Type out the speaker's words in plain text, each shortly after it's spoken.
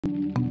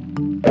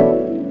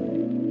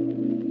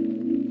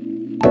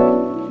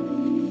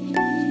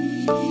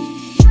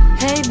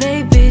Hey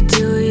baby,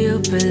 do you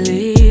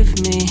believe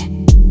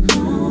me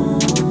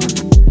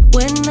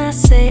when I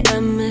say I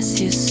miss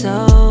you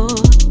so?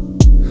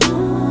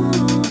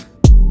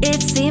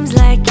 It seems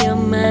like your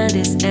mind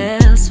is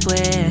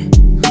elsewhere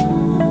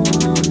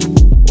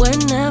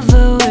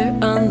whenever we're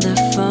on the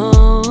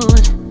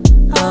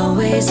phone.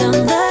 Always on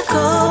the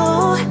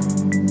go,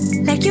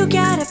 like you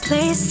got a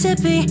place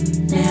to be,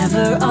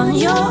 never on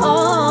your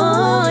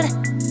own.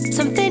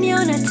 Something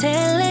you're not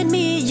telling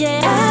me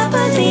yet. I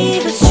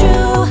believe it's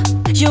true,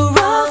 you're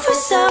all for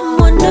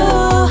someone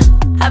new.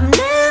 I've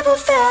never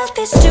felt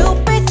this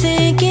stupid,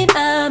 thinking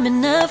I'm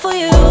enough for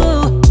you.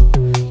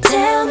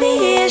 Tell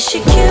me, is she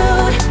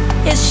cute?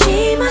 Is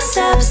she my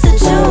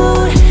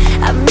substitute?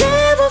 I've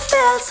never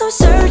felt so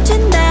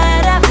certain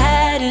that I've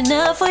had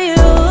enough for you.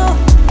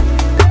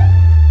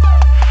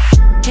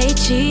 Hey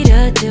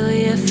cheetah, do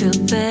you feel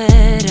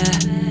better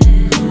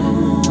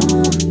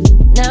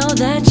now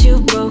that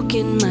you've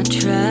broken my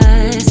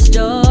trust?